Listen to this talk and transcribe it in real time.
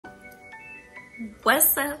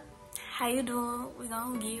What's up? How you doing? We're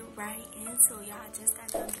gonna get right into it. Y'all just got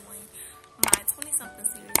done doing my 20-something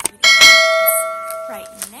series video. Right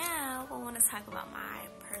now, I want to talk about my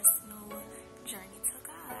personal journey to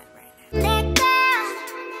God right now. That girl,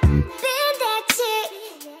 been that chick,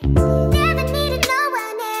 never needed no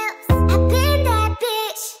one else. I've been that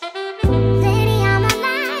bitch, lady on my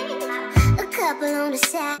line, a couple on the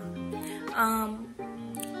side.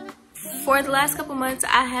 For the last couple months,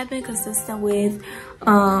 I have been consistent with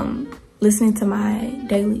listening to my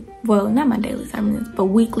daily, well, not my daily sermons, but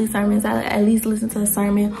weekly sermons. I at least listen to a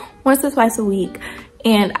sermon once or twice a week.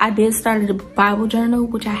 And I did start a Bible journal,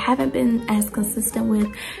 which I haven't been as consistent with,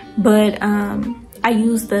 but I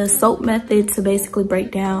use the SOAP method to basically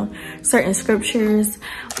break down certain scriptures.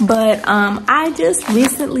 But I just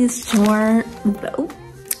recently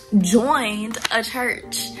joined a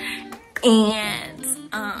church, and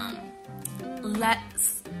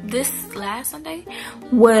this last Sunday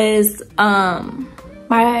was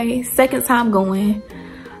my second time going.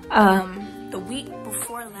 The week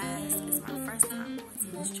before last is my first time going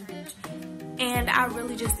to this church, and I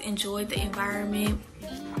really just enjoyed the environment,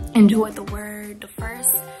 enjoyed the word. The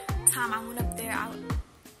first time I went up there, I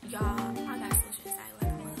got social anxiety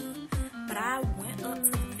like a mug, but I went up to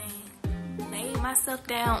the thing, laid myself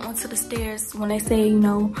down onto the stairs. When they say, you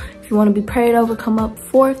know, if you want to be prayed over, come up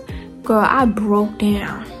forth. Girl, I broke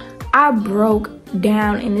down.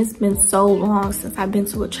 And it's been so long since I've been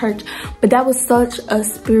to a church, but that was such a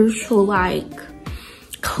spiritual, like,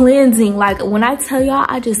 cleansing. Like, when I tell y'all,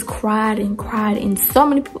 I just cried, and so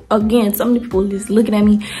many people, again, so many people just looking at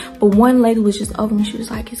me, but one lady was just over me. She was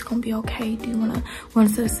like, it's gonna be okay. Do you wanna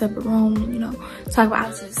set a separate room and, you know, talk about?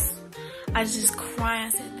 I was just crying. I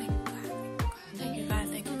said, thank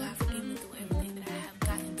you God, for getting me through everything that I have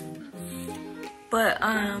gotten through. But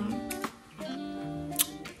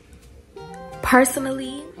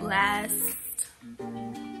personally, last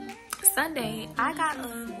Sunday, I got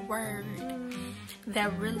a word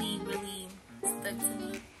that really stuck to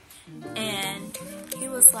me. And he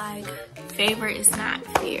was like, favor is not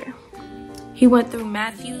fair. He went through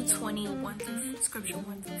Matthew 21 through scripture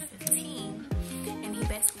 1 through 15. And he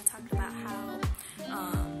basically talked about how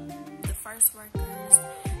the first workers,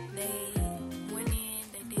 they went in,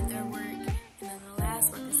 they did their work, and then the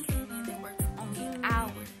last workers came in, they worked for only an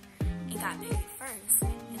hour and got paid first,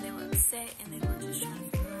 and they were upset, and they were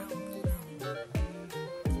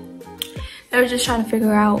just trying to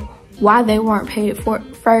figure out why they weren't paid for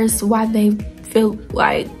first, why they feel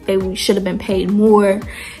like they should have been paid more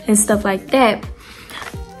and stuff like that.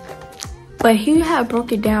 But he had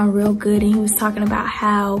broke it down real good, and he was talking about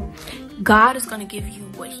how God is going to give you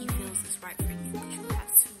what he feels is right for you, but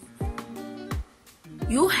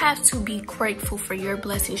you have to be grateful for your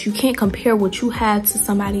blessings. You can't compare what you have to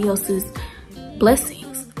somebody else's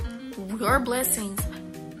blessings. Your blessings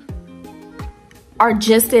are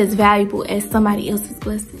just as valuable as somebody else's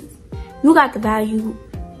blessings. You got the value,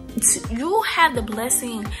 you have the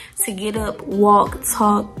blessing to get up, walk,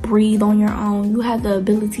 talk, breathe on your own. You have the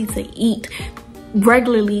ability to eat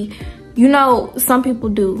regularly. You know, some people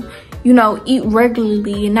do, you know, eat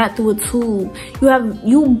regularly and not through a tube.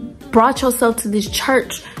 You brought yourself to this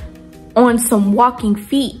church on some walking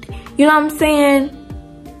feet. You know what I'm saying?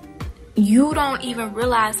 You don't even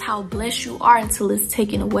realize how blessed you are until it's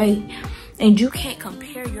taken away. And you can't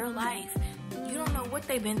compare your life. You don't know what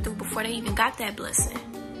they've been through before they even got that blessing.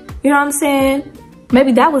 You know what I'm saying?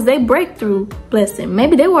 Maybe that was their breakthrough blessing.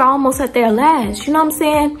 Maybe they were almost at their last. You know what I'm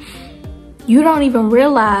saying? You don't even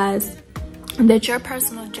realize that your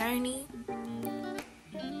personal journey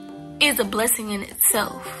is a blessing in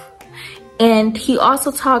itself. And he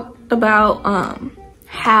also talked about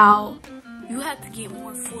how you have to get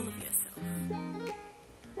more full of yourself.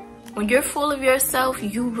 When you're full of yourself,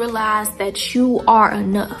 you realize that you are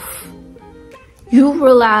enough. You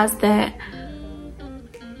realize that,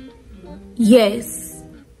 yes,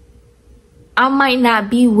 I might not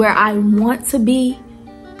be where I want to be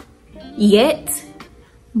yet,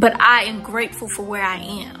 but I am grateful for where I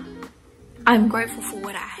am. I'm grateful for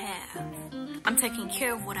what I have. I'm taking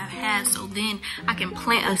care of what I have, so then I can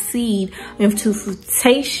plant a seed into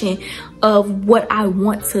fruition of what I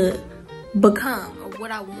want to become or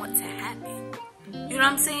what I want to happen. You know what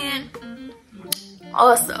I'm saying?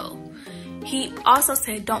 Also, he also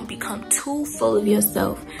said, don't become too full of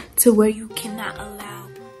yourself to where you cannot allow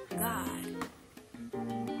God.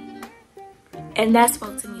 And that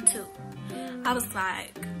spoke to me too. I was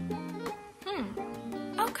like,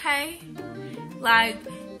 okay. Like,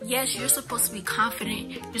 yes, you're supposed to be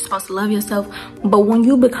confident. You're supposed to love yourself. But when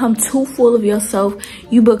you become too full of yourself,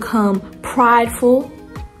 you become prideful.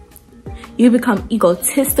 You become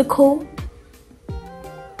egotistical.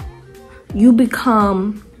 You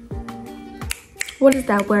become, what is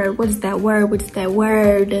that word? What is that word? What is that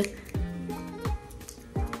word?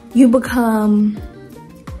 You become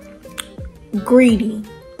greedy.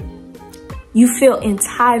 You feel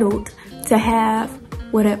entitled to have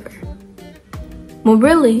whatever. Well,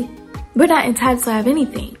 really, we're not entitled to have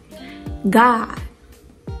anything. God,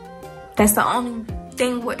 that's the only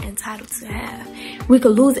thing we're entitled to have. We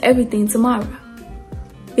could lose everything tomorrow.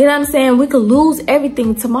 You know what I'm saying? We could lose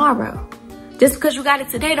everything tomorrow. Just because you got it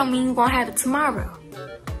today don't mean you're going to have it tomorrow.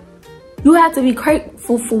 You have to be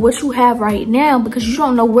grateful for what you have right now, because you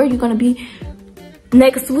don't know where you're going to be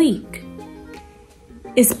next week.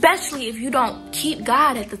 Especially if you don't keep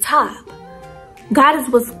God at the top. God is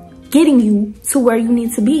what's getting you to where you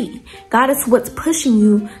need to be. God is what's pushing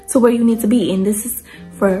you to where you need to be. And this is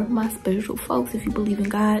for my spiritual folks. If you believe in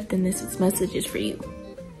God, then this message is for you.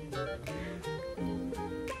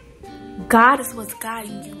 God is what's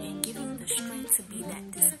guiding you and giving you the strength to be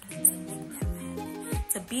that disciplined, to make that happen,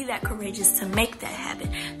 to be that courageous, to make that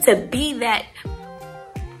happen, to be that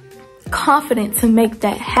confident to make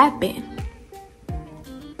that happen.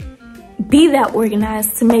 Be that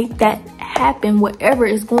organized to make that happen, whatever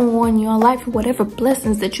is going on in your life, or whatever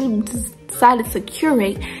blessings that you decided to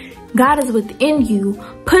curate. God is within you,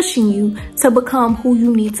 pushing you to become who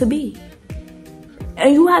you need to be.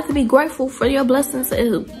 And you have to be grateful for your blessings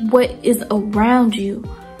and what is around you.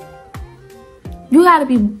 You got to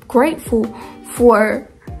be grateful for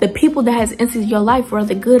the people that has entered your life,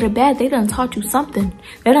 whether good or bad. They done taught you something.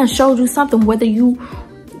 They done showed you something, whether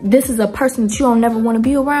this is a person that you don't never want to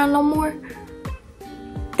be around no more.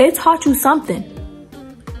 They taught you something.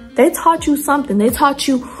 They taught you something. They taught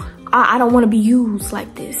you, I don't want to be used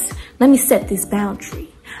like this. Let me set this boundary.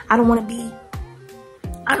 I don't want to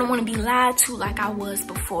be lied to like I was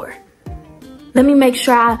before. Let me make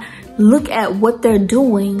sure I look at what they're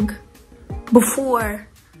doing before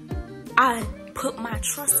I put my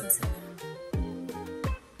trust into them.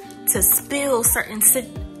 To spill certain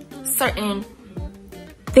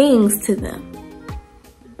things to them.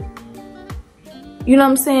 You know what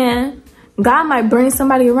I'm saying? God might bring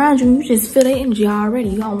somebody around you and you just feel their energy already.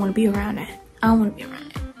 You don't want to be around that. I don't want to be around that.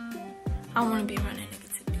 I don't want to be around that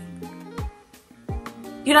negativity.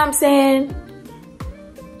 You know what I'm saying?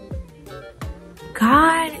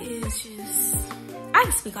 God is just, I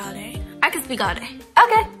can speak all day. I can speak all day.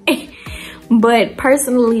 Okay. But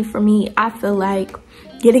personally for me, I feel like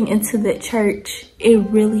getting into the church, it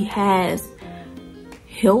really has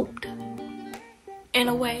helped in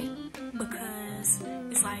a way, because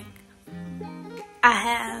it's like I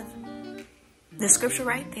have the scripture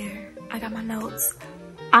right there. I got my notes.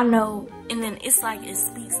 I know, and then it's like it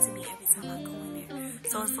speaks to me every time I go in there.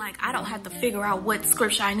 So it's like I don't have to figure out what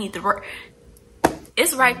scripture I need to read.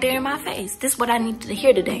 It's right there in my face. This is what I needed to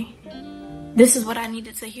hear today. This is what I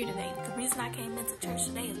needed to hear today. The reason I came into church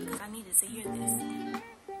today is because I needed to hear this.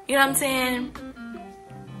 You know what I'm saying?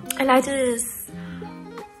 And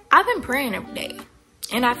I've been praying every day,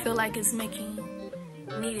 and I feel like it's making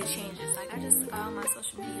needed changes. Like I just took out my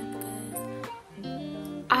social media because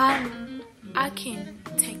I can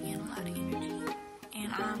take in a lot of energy,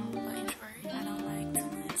 and I'm an introvert. I don't like too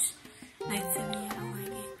much negativity. I don't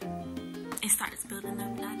like it. It starts building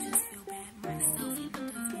up, and I just feel bad myself.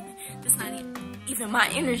 It's not even my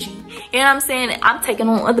energy. You know what I'm saying? I'm taking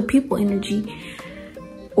on other people's energy,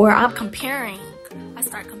 or I'm comparing. I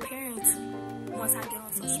start comparing to once I get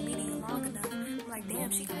on social media long enough. I'm like,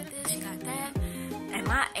 damn, she got this, she got that. At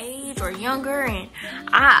my age or younger, and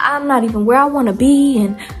I'm not even where I want to be.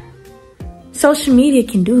 And social media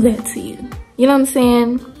can do that to you. You know what I'm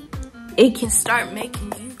saying? It can start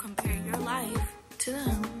making you compare your life to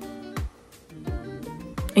them.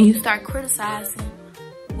 And you start criticizing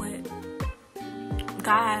what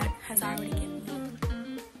God has already given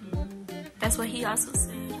you. That's what he also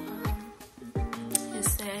said. He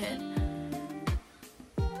said,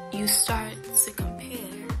 you start to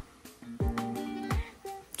compare.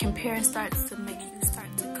 Comparing starts to make you start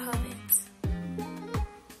to covet.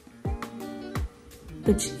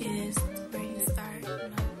 Which is where you start,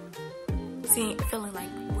 feeling like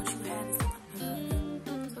what you have is enough.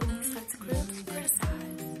 So then you start to criticize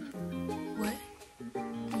what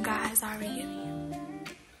God has already given you.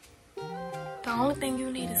 The only thing you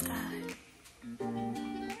need is God.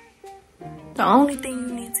 The only thing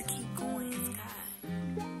you need to keep going is God.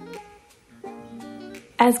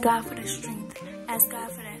 Ask God for that strength. Ask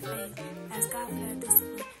God for that faith. Ask God for that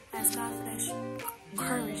discipline. Ask God for that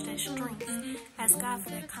courage, that strength. Ask God for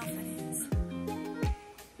that confidence.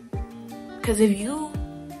 Because if you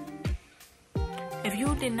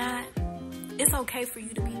did not it's okay for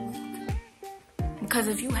you to be weak. Because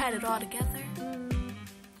if you had it all together,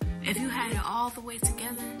 if you had it all the way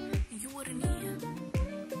together, you wouldn't need him.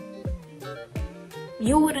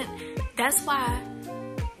 You wouldn't. That's why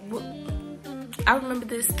I remember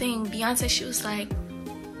this thing. Beyonce, she was like,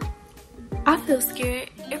 I feel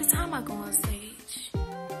scared every time I go on stage.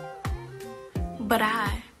 But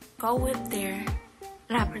I go up there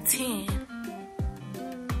and I pretend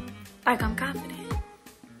like I'm confident.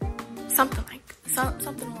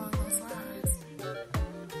 Something along those lines.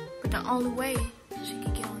 But the only way she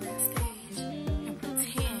could get on that stage and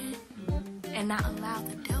pretend and not allow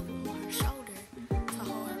the devil on her shoulder to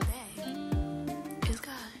hold her back is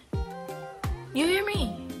God. You hear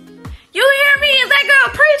me? You hear me? Is that girl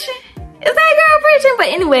preaching? Is that girl preaching? But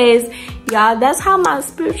anyways, y'all, that's how my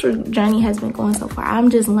spiritual journey has been going so far. I'm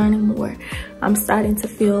just learning more. I'm starting to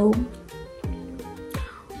feel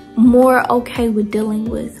more okay with dealing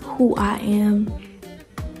with who I am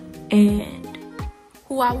and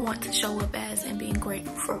who I want to show up as, and being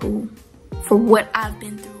grateful for what I've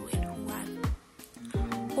been through and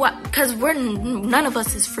because none of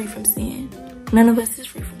us is free from sin. None of us is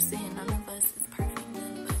free from sin. None of us is perfect.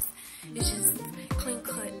 None of us is just clean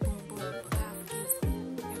cut, boom, boom, but God forgives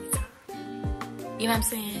me every time. You know what I'm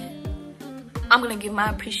saying? I'm gonna give my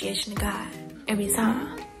appreciation to God every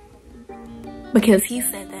time. Because he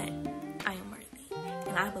said that I am worthy.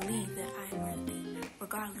 And I believe that I am worthy,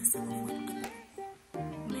 regardless of what other people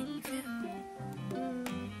make me feel.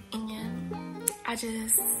 And yeah, I feel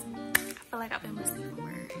like I've been receiving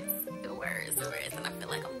words. And I feel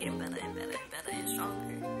like I'm getting better and better and better and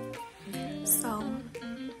stronger. So,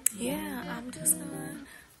 yeah, I'm just gonna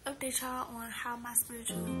update y'all on how my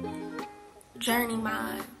spiritual journey,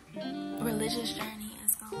 my religious journey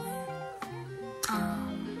is going.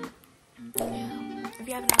 Yeah. If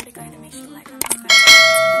you haven't already, go ahead and make sure you like and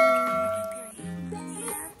subscribe.